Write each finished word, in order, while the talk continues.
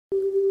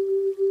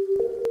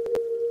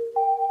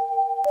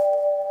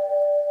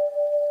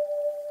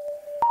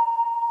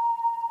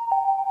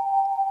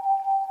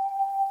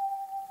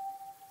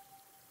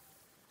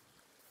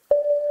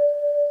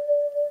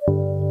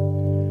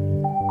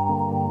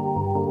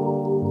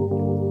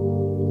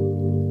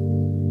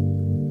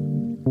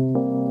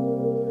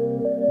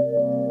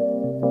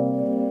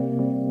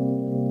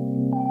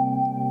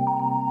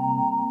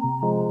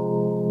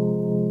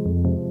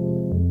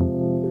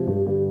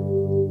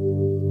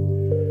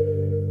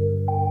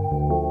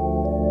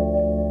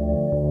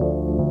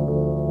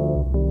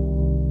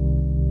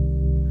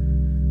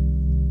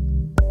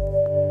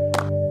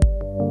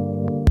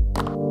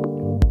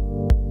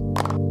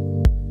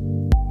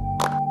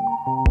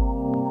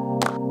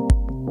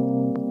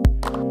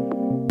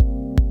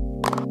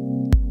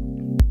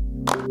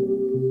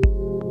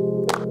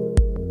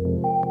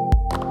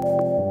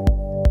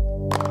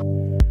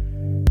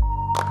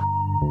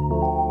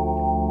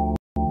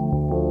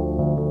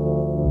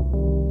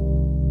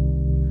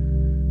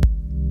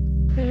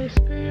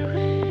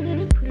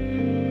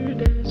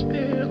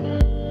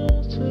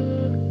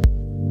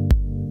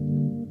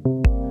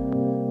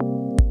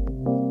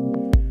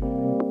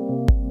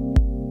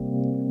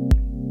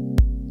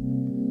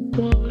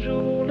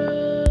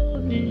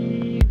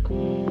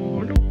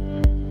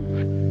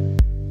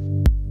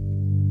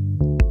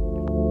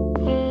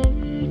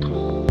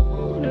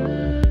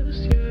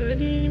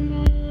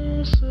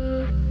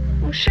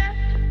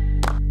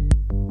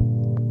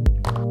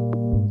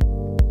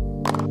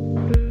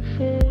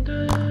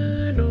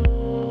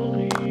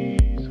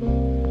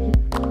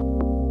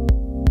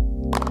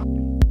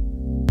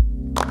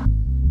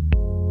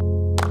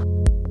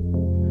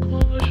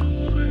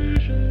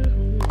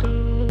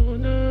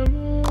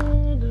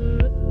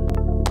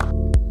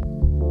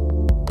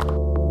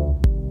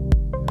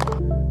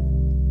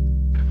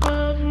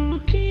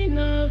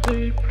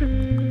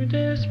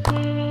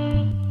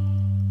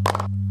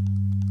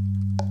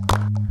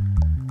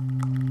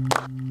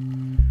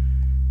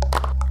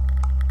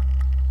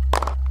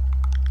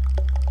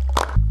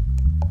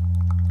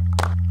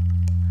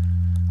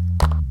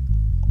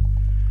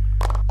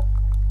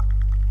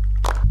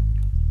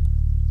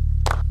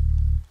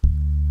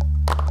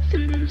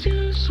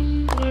yeux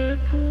sont vrais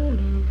pour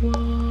le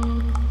voir.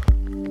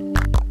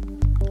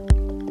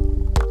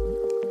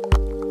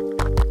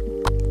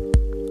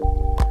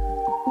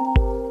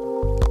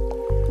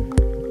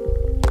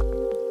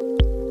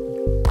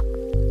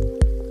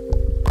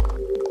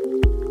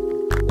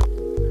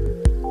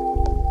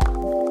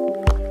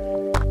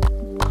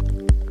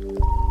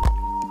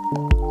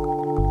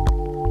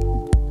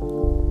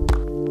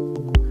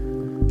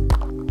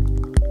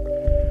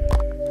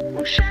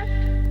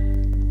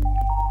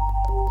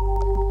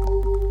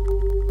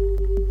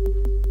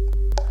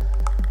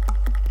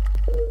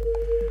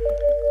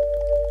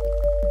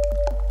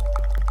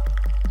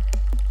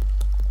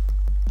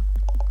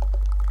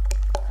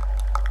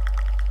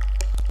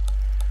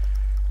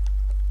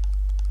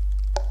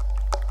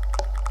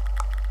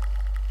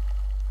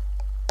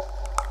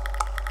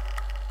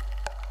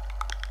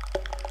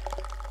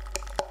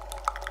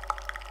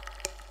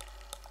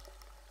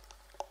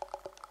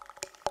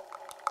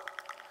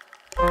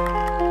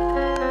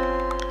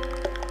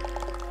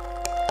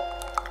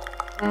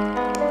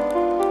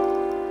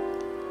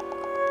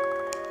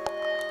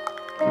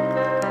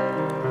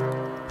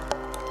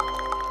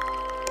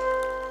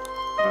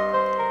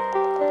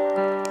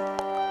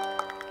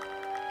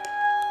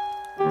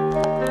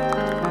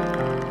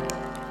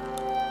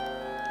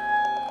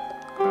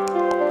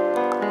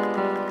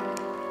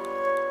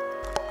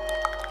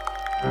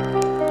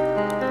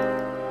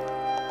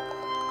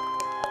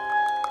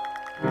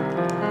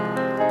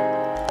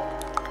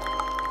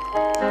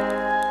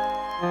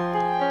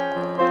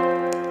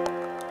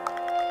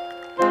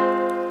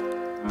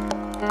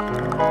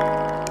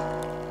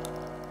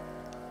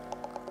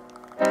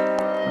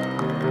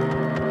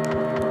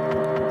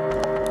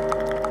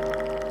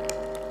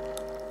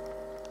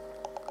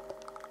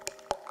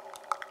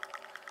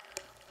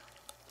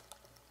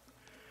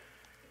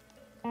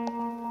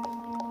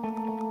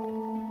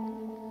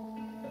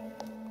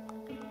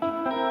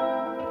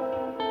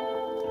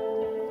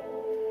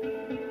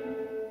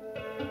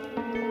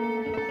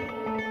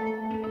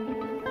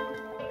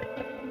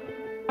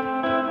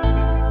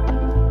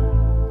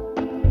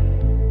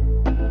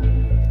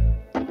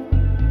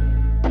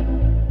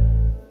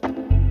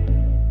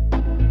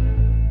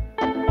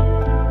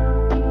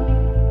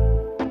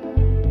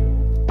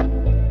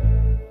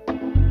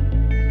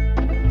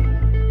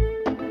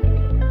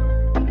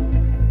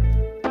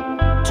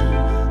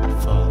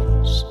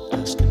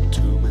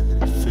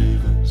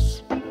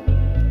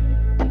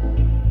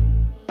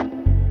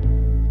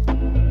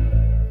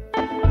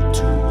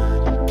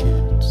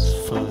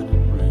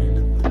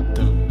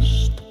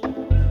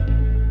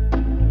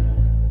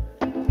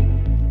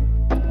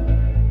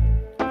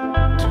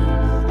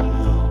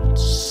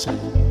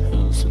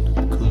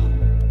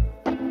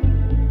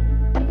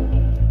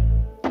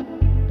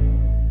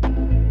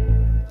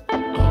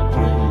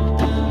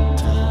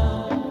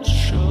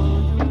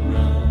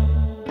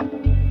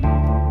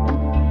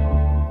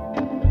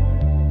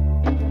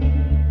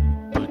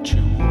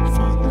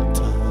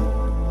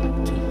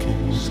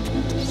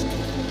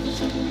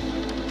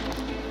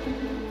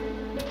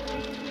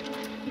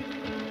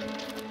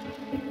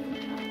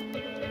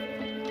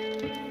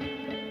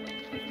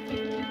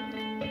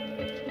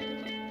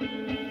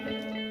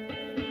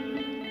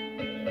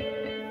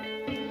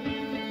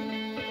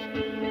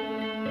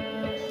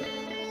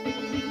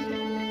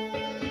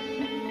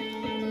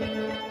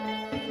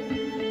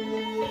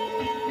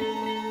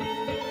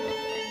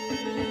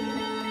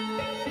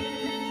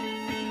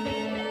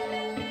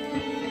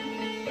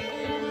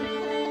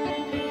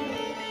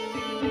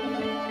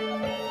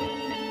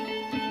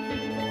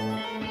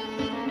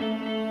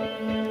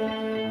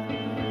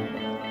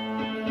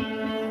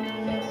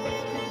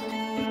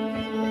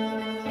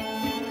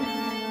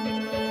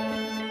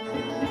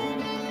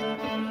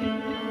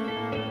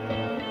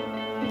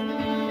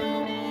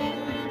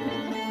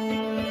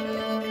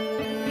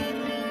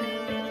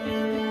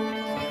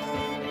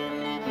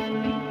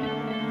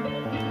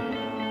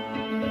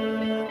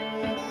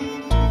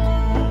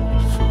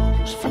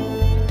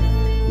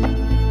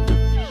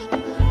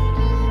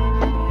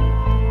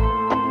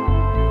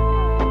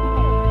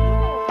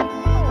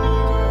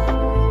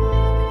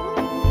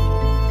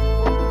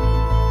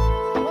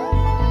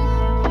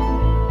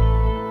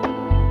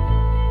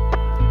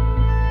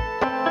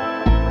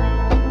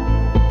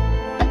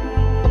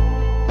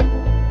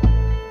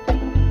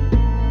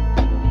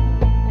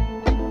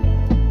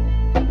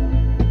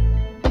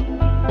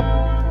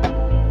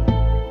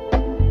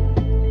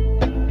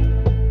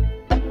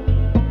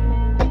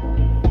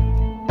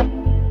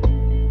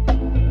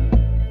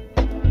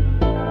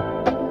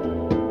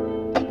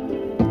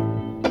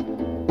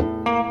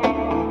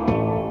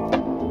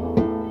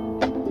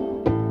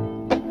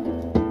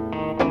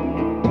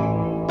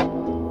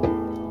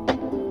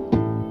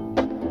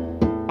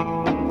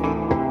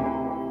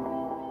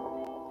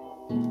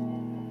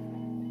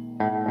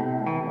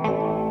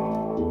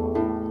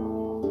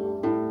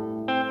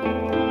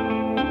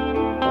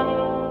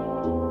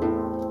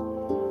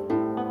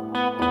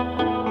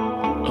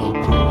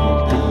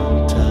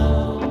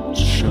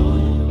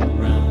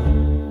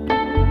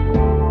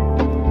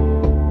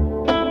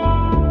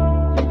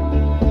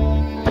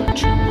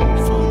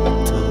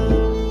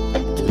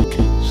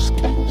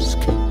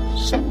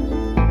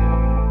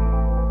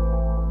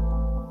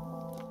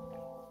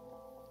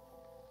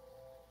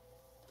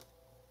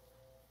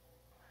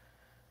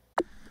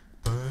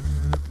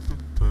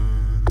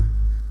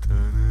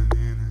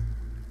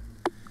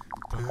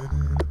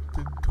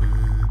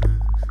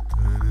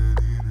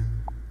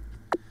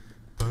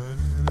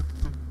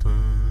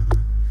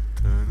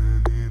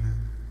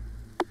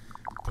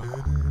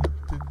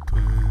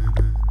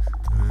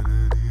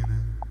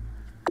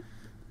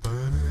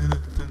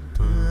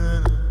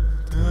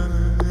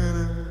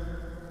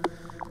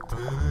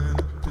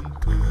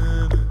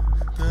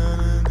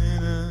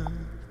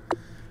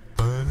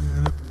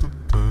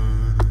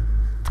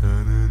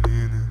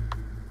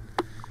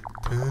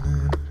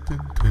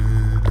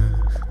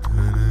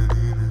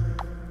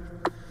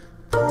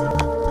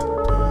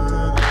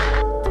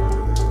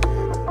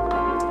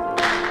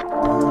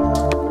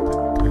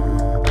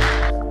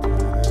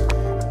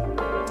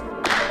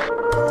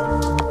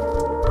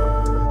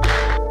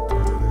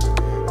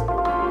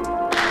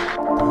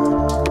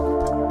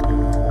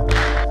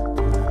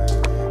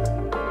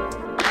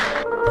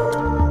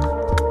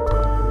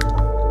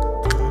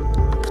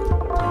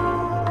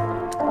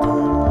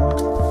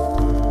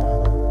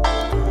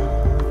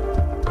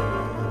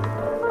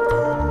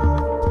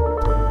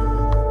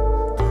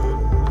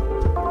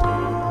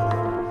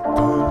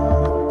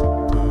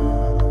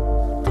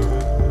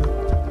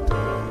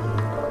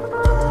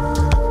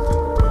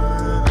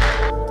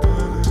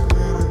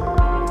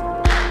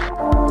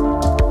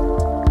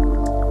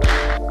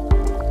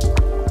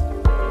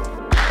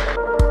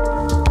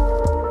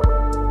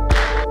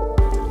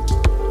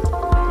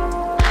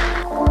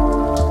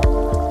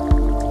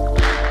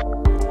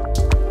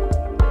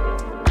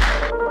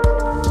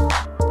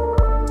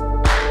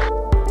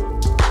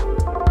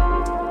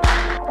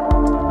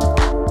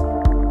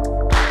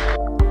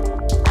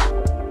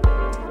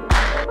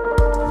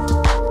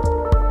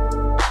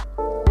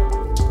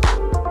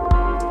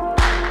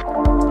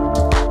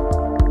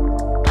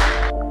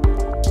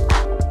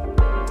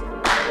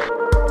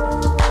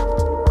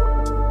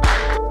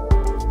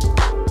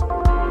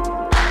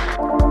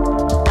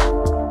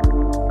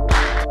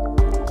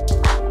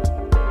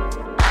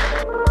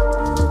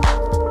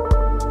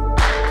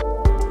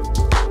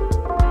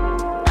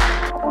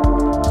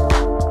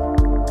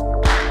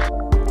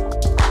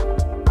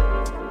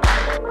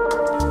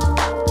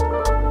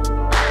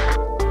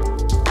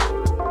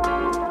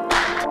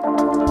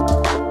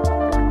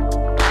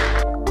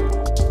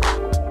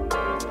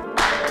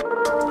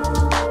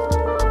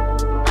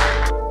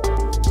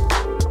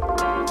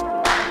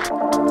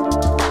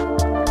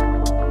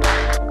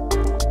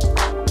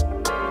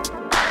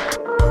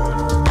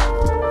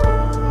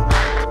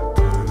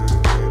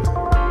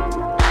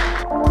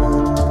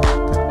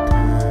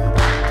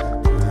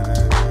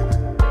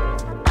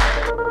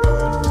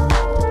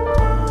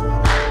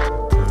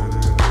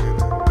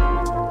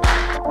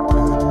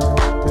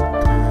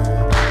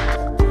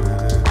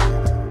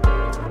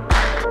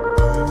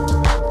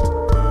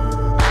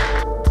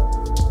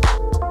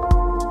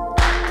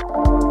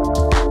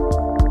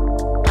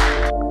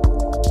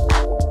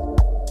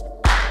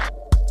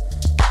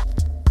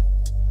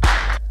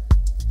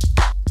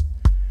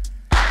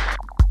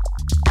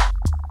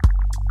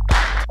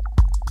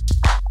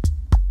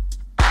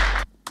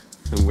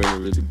 And we're in a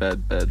really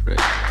bad bed, right?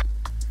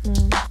 No,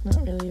 it's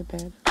not really a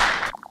bed.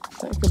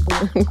 It's like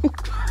a balloon.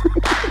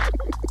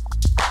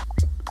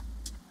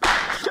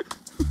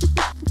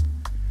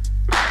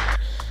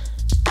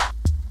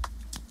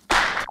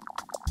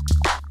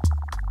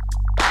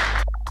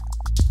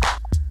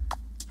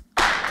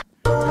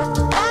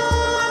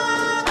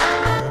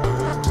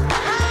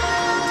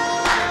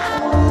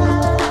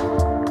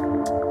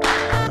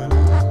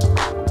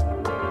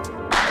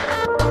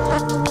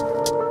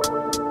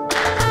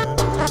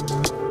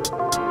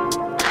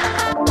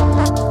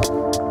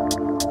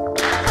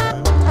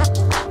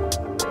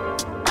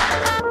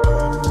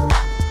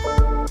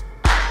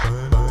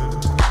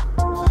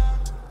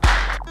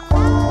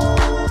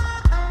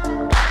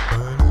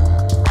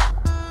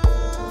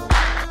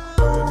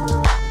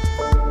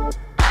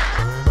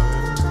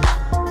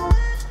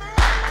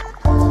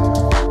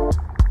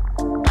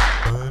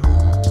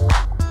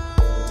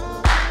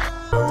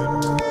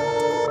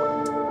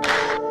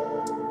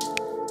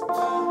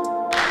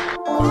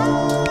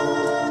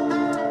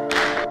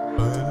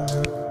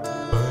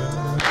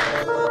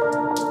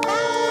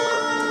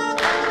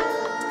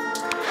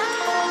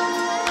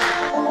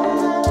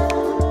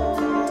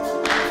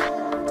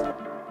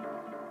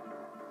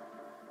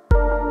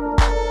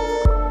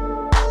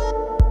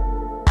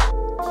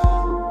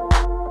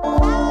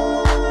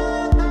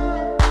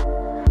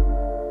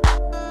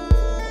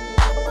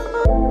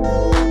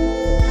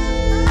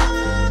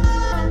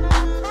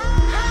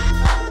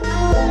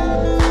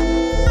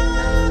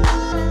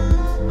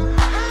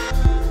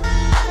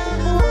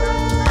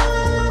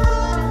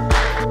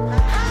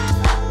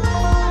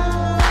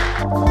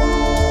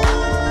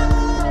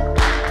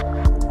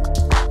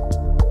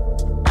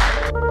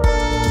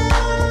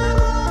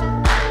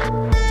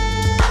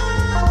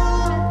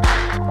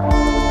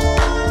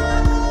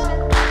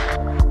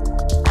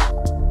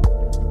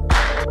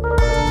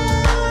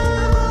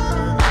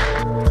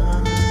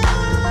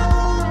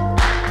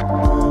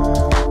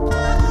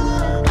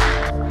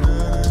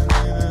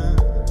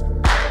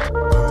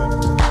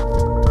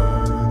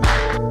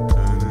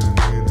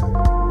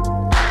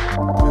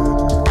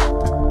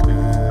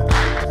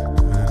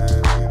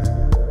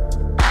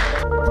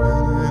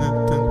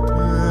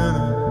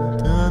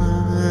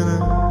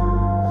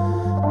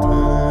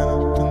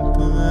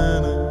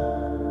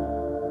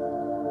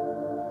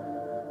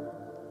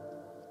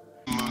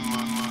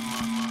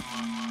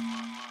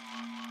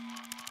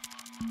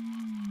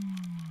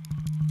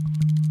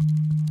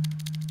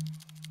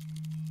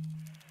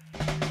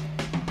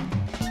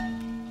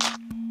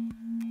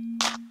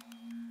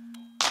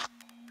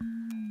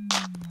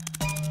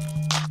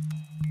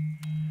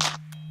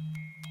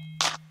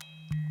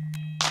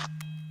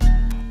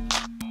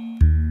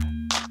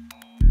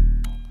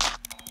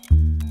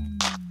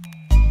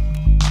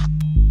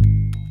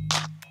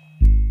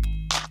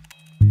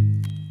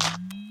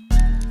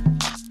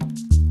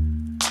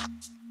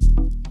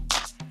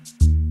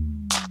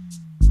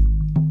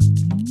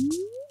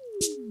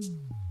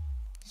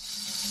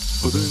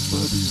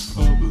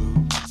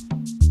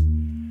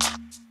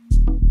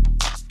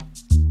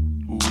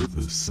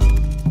 sun.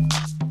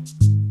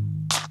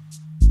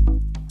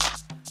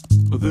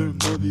 Or there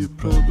might be a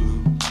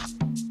problem.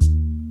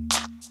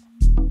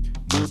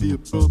 Might be a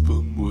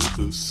problem with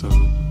the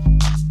sun.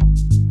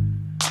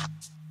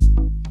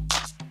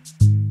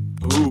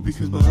 Oh,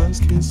 because my eyes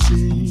can't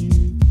see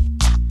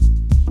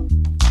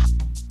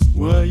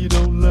why you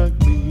don't like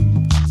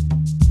me.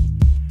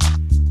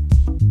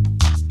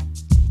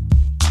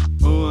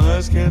 Oh,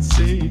 eyes can't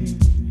see.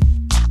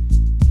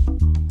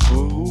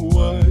 Oh,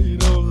 why you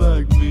don't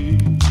like me.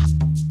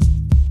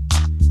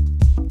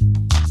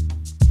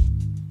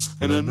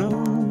 And I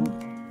know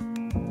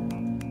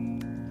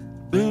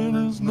that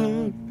it's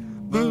not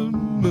the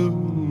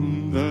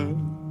moon that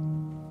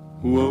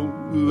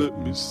won't let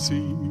me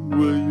see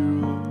where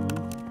you are.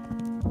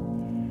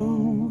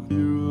 Oh,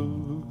 you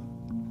are.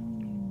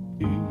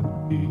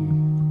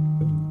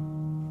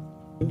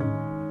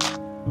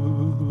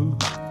 Oh,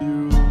 you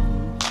are.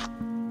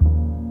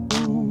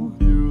 Oh,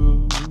 you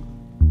are.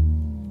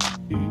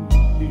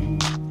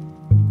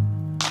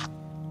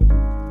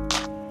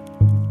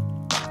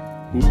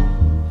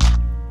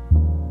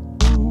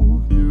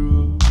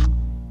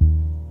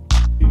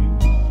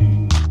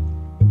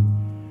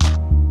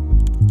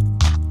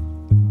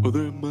 Or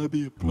there might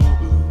be a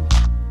problem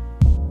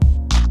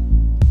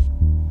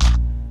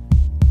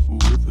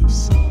with the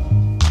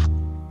sun.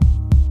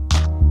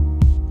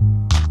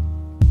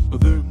 Or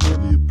there might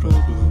be a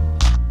problem.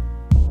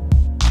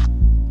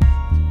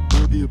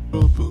 Might be a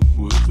problem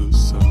with the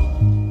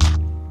sun.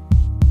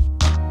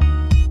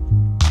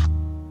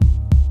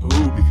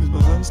 Oh, because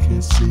my eyes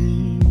can't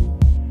see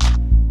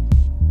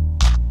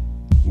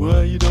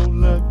why you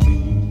don't like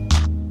me.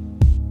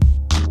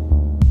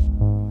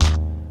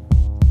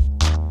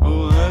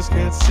 Oh, eyes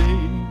can't see.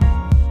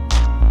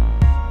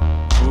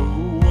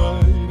 Oh, why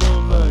you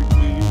don't like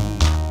me.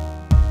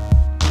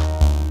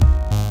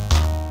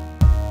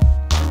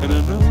 And I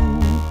know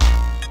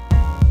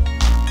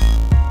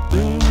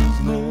there is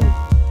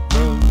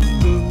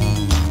nothing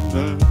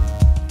that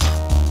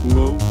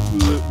won't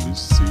let me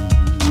see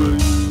where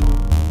you are.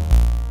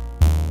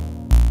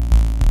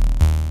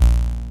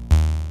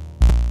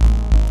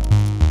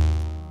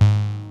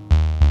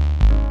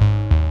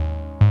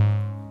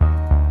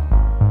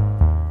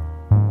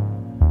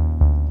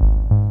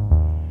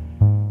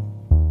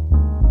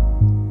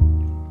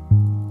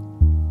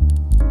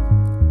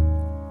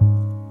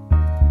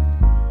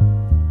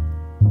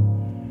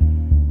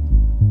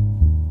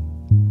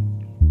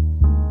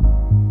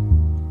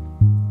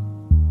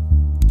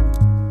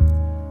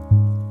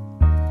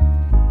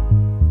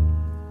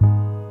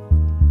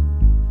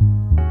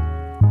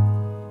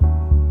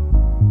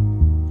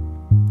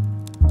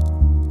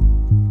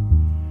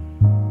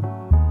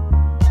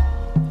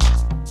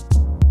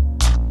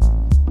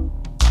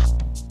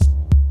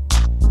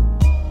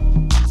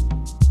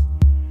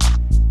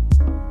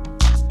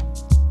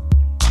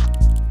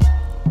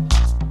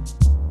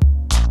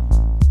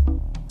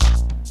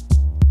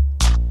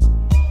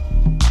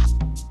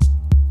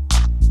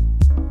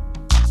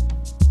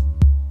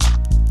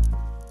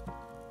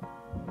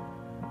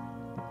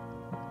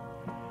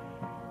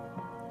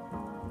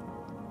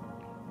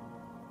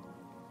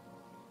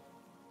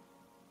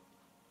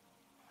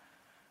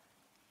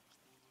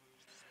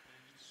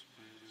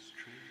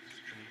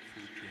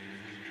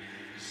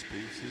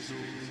 Space is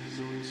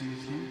all noisy,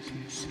 you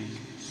can see.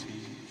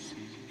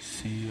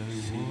 See, I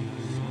wanna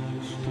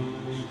ride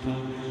stars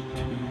back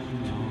too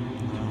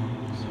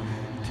long,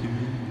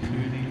 too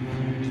pretty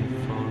to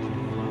fall in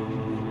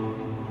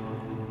love.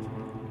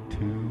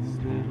 Two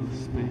little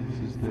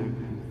spaces there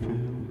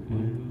fill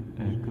with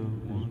echo.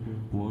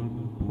 One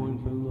point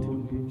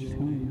belonging to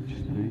each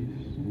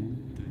space.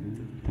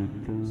 Did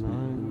the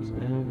lines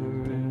ever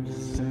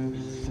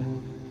intersect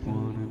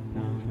one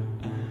another?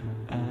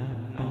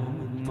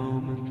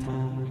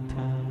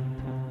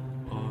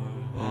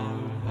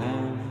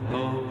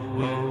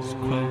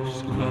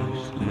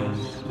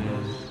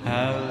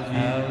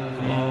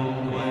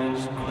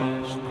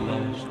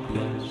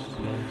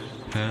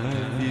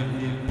 Have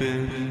you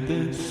been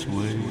this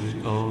way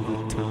all the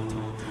time?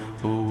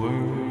 Or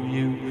were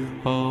you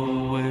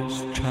always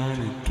trying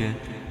to get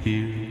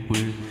here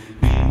with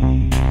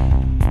me?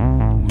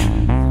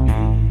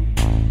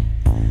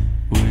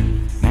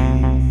 With me.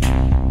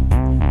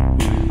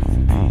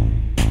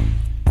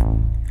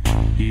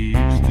 You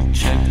used to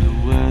check the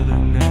weather,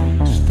 now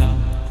you stop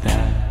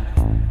that.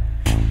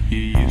 You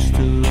used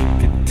to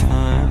look at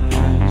time,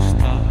 now you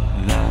stop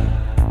that.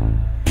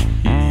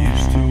 You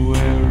used to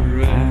wear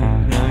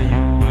red, now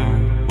you wear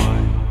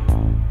white.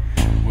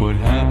 What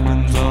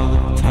happens all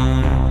the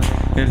time?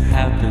 It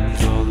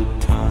happens all the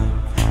time.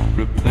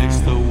 Replace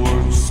the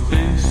word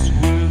space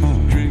with a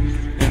drink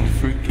and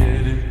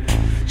forget it.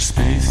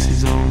 Space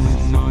is only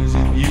noise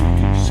that you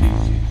can see.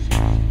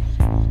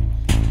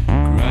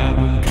 Grab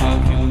a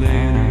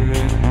calculator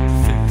and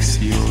fix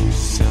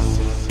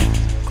yourself.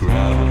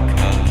 Grab a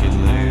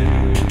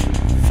calculator and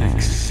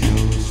fix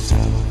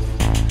yourself.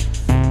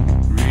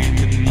 Read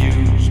the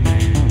news,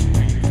 baby,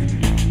 read the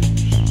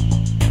news.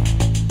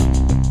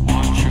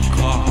 Watch your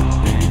clock,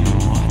 baby,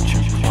 watch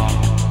your clock.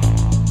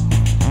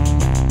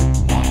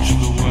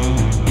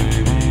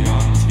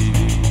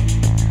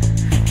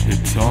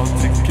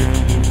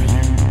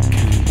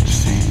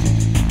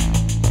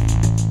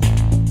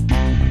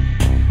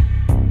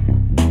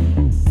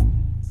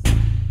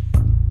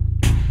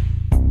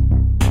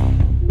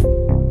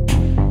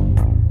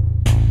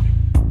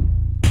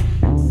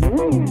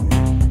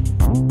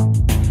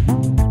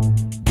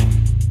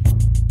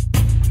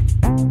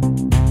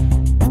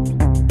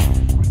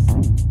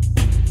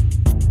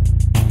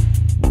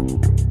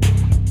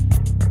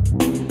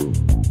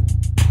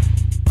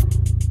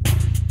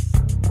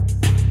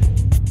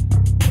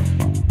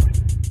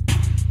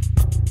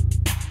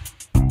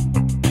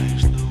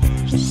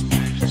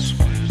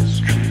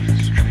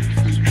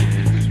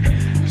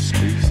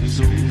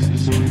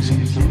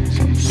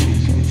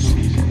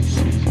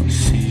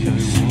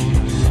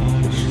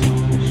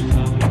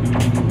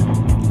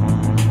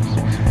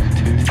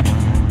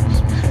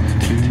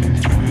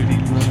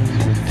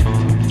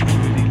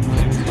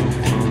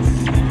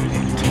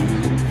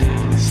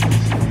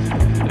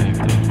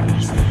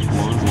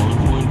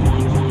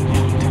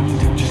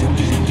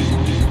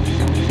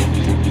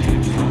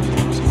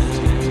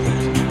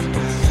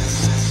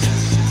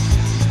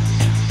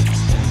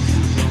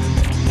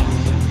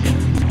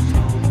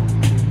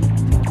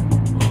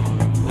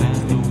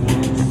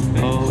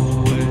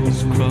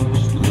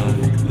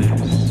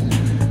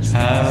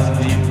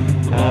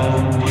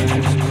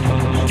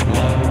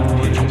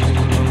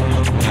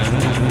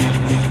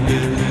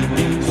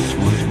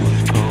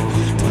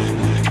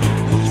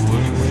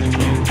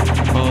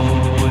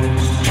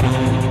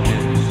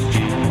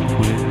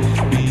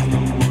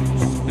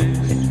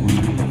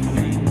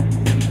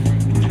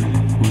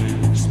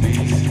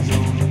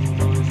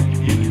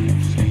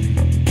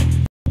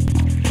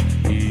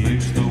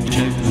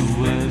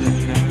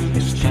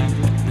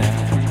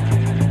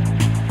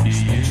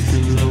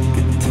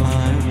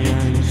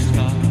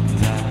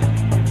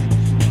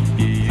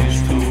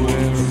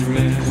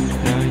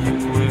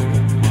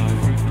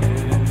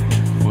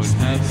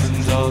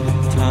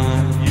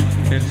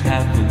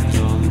 happens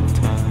all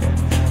the time.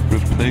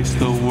 Replace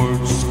the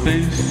word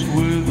space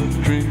with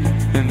a drink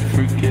and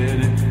forget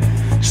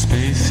it.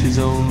 Space is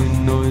only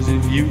noise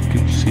if you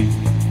can see.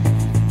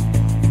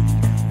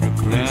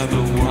 Grab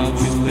a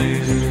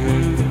calculator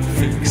and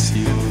fix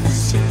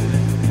yourself.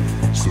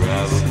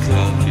 Grab a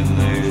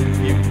calculator,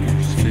 you can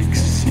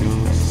fix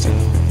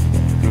yourself.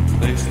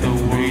 Replace the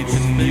word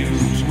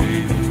news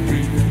with a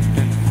drink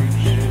and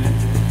forget it.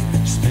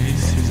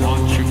 Space is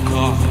watch your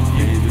clock,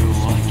 baby,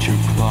 watch your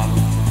clock.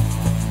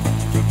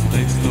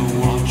 Replace the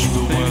watch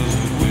the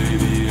weather,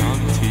 baby, on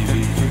TV.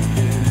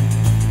 Forget it.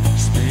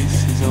 Space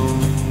is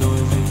only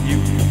noise that you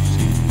can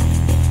see.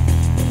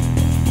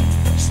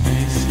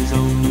 Space is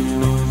only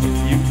noise that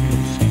you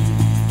can see.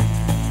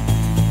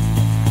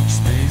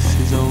 Space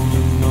is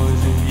only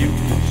noise that you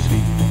can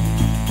see.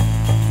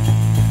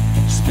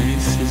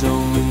 Space is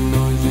only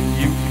noise that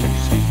you can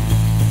see.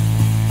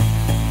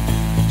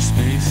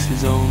 Space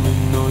is only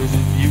noise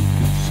that you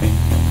can see.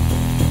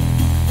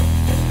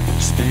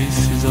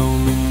 Space is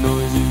only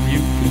noise that you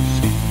can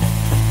see.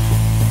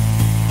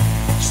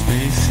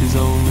 Space is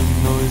only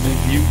noise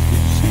that you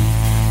can see.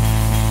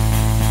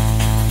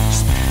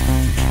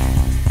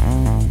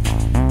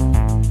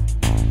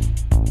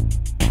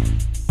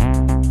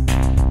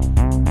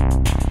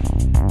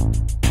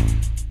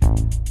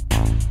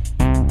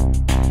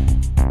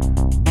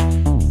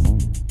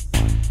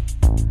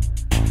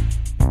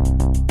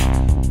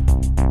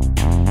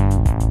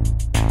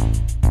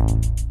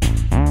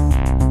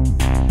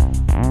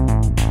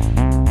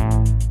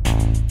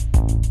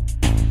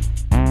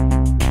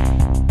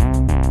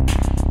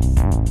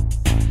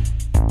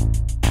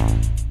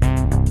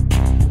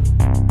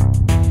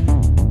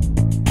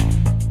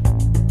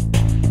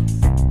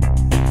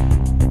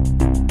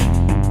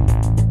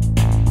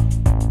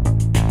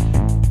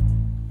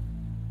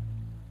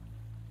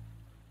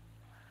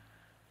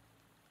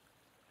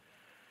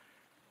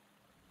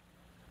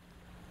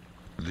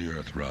 The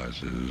earth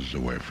rises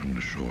away from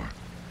the shore.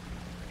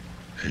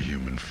 A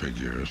human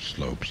figure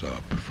slopes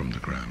up from the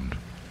ground.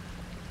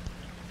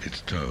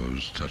 Its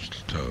toes touch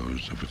the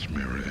toes of its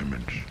mirror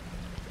image.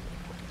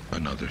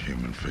 Another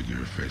human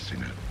figure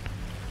facing it.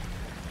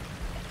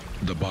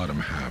 The bottom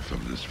half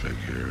of this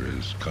figure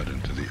is cut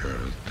into the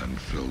earth and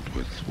filled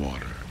with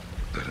water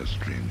that has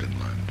streamed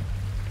inland.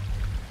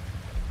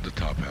 The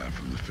top half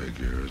of the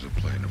figure is a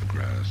plain of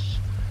grass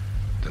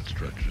that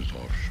stretches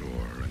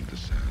offshore and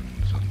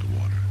descends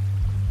underwater.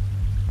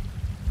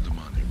 The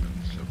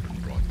monuments have been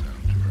brought down.